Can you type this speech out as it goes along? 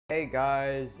Hey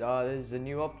guys, there's a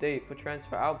new update for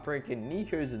Transfer Outbreak and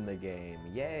Nico's in the game.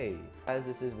 Yay! Guys,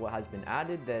 this is what has been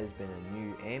added. There's been a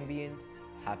new ambient.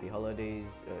 Happy holidays.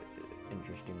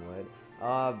 Interesting word.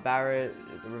 Barret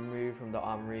removed from the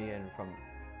armory and from.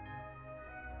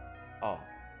 Oh,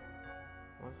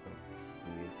 what's that?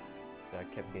 Weird. So I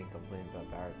kept getting complaints about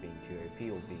Barret being too OP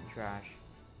or being trash.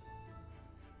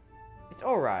 It's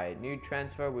alright. New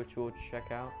transfer, which we'll check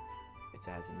out. It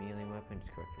has a melee weapon,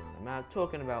 just correct around the map.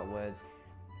 Talking about words,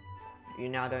 you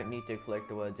now don't need to collect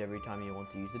the words every time you want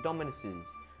to use the dominuses.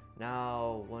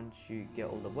 Now, once you get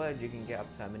all the words, you can get a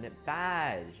permanent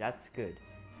badge. That's good.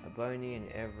 A bony in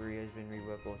every has been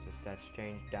reworked, also stats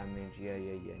change, damage, yeah.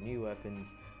 New weapons.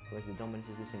 Whereas the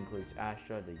dominuses, this includes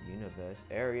Astra, the Universe,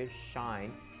 Ares,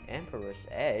 Shine, Empress,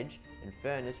 Edge,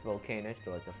 Infernus, Volcano,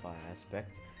 still has the fire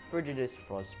aspect, Frigidus,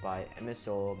 Frostbite,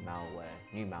 Emissor, Malware,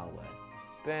 new malware.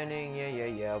 Burning,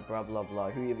 yeah, blah blah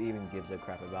blah. Who even gives a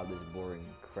crap about this boring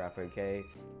crap, okay?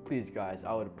 Please guys,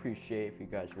 I would appreciate if you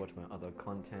guys watch my other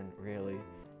content, really.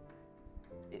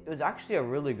 It was actually a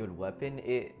really good weapon.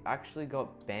 It actually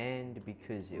got banned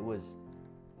because it was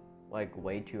like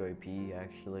way too OP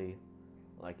actually.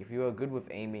 Like if you were good with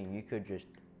aiming, you could just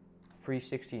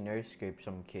 360 no scope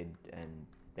some kid and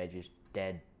they're just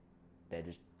dead. They're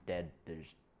just dead. They're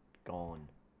just gone.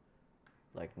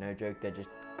 Like no joke, they're just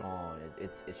gone.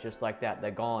 It's just like that.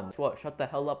 They're gone. What? Shut the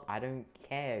hell up. I don't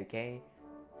care. Okay,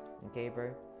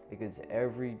 bro. Because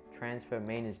every transfer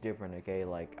main is different. Okay,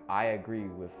 like I agree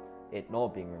with it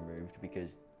not being removed because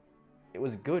it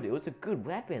was good. It was a good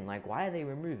weapon. Like why did they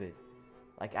remove it?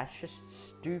 Like that's just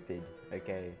stupid.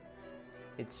 Okay,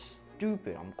 it's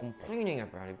stupid. I'm complaining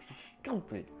about it. It's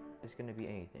stupid. It's gonna be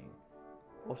anything.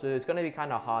 Also, it's gonna be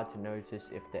kind of hard to notice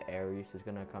if the Ares is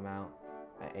gonna come out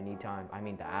at any time. I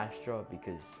mean the Astra,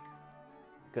 because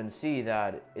you can see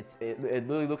that it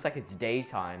literally looks like it's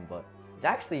daytime, but it's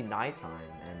actually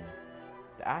nighttime, and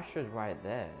the Astra's right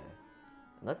there.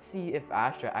 Let's see if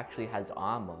Astra actually has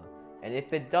armor, and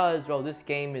if it does, well, this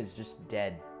game is just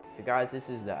dead. So guys, this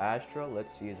is the Astra.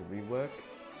 Let's see his rework.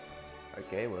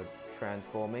 Okay, we're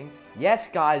transforming. Yes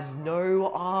guys,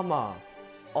 no armor.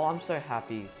 Oh, I'm so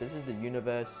happy. So this is the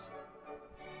Universe.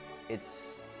 It's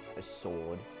a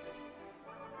sword.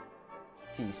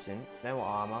 Decent, no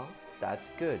armor, that's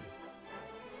good.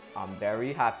 I'm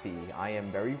very happy. I am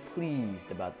very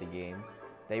pleased about the game.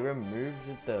 They removed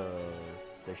the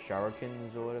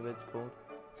shurikens or whatever it's called.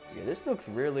 Yeah, this looks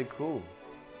really cool.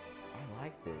 I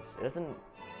like this. It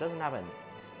doesn't have an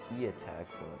E attack,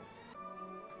 but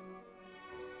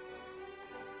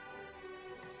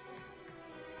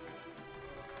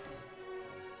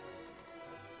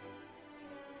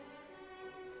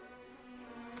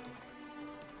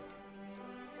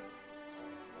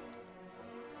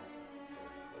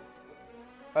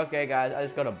okay guys, I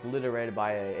just got obliterated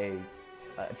by a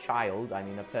child, I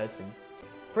mean a person.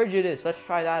 Frigidus, let's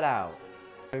try that out.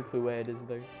 No clue where it is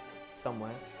though,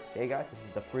 somewhere. Okay guys, this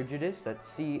is the Frigidus. Let's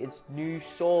see its new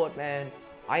sword, man.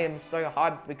 I am so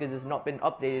hyped because it's not been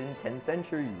updated in 10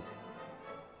 centuries.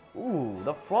 Ooh,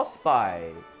 the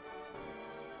Frostbite.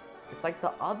 It's like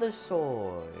the other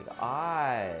sword.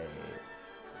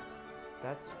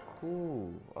 That's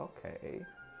cool, okay.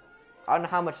 I don't know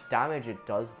how much damage it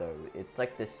does though. It's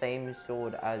like the same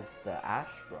sword as the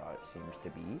Astra, it seems to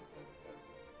be.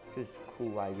 Which is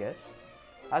cool, I guess.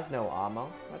 Has no armor.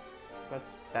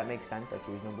 That makes sense, that's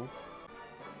reasonable.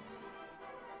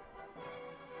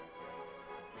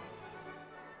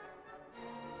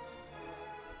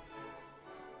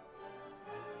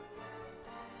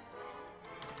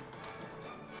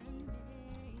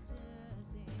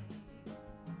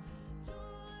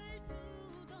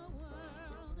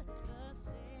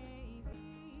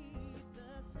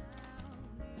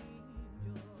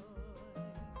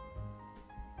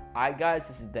 Alright guys,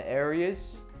 this is the Ares.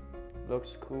 Looks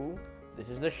cool. This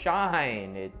is the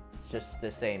Shine. It's just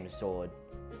the same sword.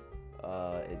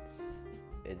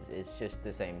 It's just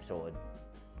the same sword.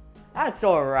 That's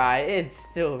alright. It's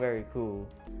still very cool.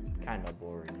 Kinda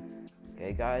boring.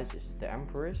 Okay guys, this is the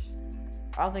Empress.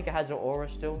 I don't think it has an aura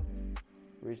still.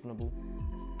 Reasonable.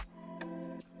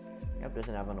 Yep,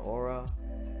 doesn't have an aura.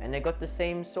 And they got the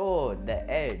same sword, the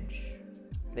Edge.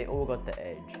 They all got the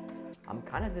Edge. I'm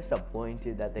kind of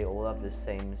disappointed that they all have the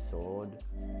same sword.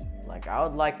 Like, I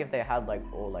would like if they had like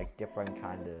all like different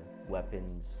kind of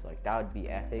weapons. Like, that would be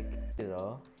epic. You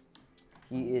know,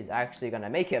 he is actually gonna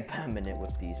make it permanent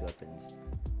with these weapons.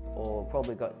 Or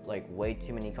probably got like way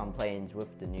too many complaints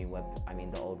with the new weapon. I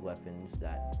mean the old weapons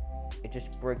that it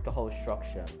just broke the whole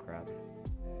structure and crap.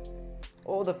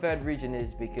 Or the third region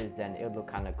is because then it would look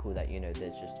kind of cool that, you know,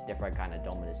 there's just different kind of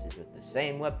dominuses with the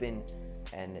same weapon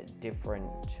and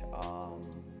different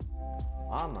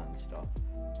armor and stuff.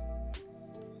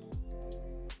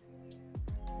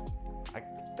 I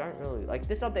don't really like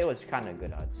this update. Was kind of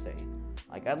good, I'd say.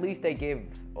 Like at least they gave,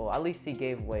 or at least he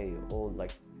gave away all,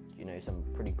 like, you know, some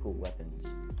pretty cool weapons.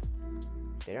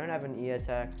 They don't have an E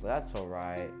attack, but that's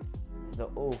alright. They're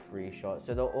all free shots,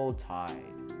 so they're all tied.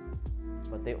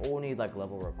 But they all need like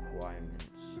level requirements.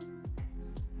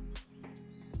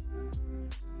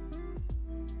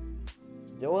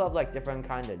 They all have like different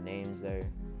kind of names though.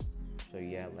 So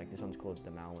yeah, like this one's called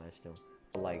the malware still.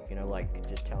 Like, you know, like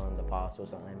just telling the past or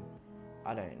something.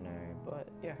 I don't know, but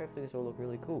yeah, hopefully this will look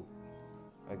really cool.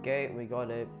 Okay, we got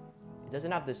it. It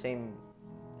doesn't have the same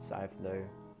scythe though.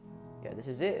 Yeah, this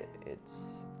is it. It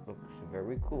looks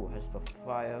very cool. Has the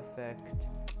fire effect.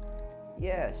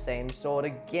 Yeah, same sword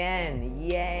again.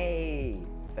 Yay!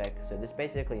 Effect. So this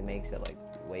basically makes it like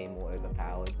way more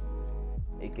overpowered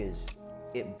because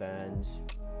it burns.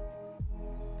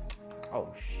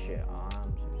 Oh shit!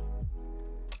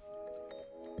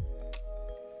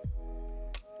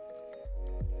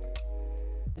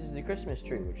 This is the Christmas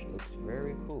tree, which looks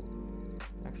very cool.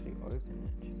 Actually, open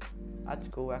it. That's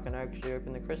cool. I can actually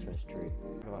open the Christmas tree.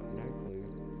 I have no clue.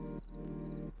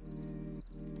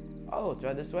 Oh, it's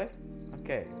right this way?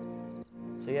 Okay.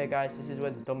 So yeah, guys, this is where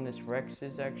the Dominus Rex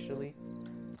is actually.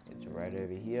 It's right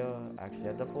over here. Actually,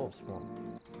 at the fourth spawn.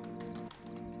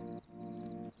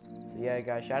 So yeah,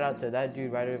 guys, shout out to that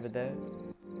dude right over there.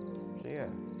 So yeah,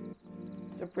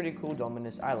 it's a pretty cool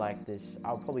Dominus. I like this.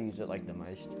 I'll probably use it like the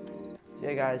most. So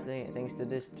yeah, guys, thanks to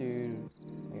this dude.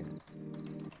 Yeah.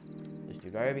 This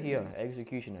dude right over here,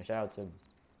 Executioner. Shout out to him.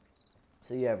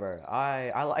 So yeah, bro,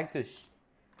 I like this.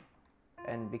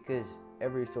 And because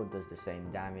every sword does the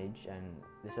same damage, and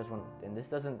this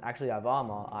doesn't actually have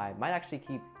armor, I might actually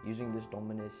keep using this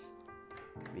Dominus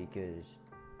because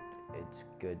it's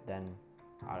good. Then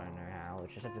I don't know how.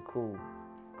 It's just such a cool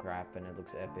crap, and it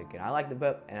looks epic. And I like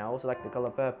and I also like the color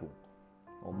purple,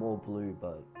 or more blue,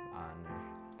 but I don't know.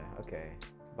 Okay,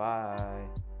 bye.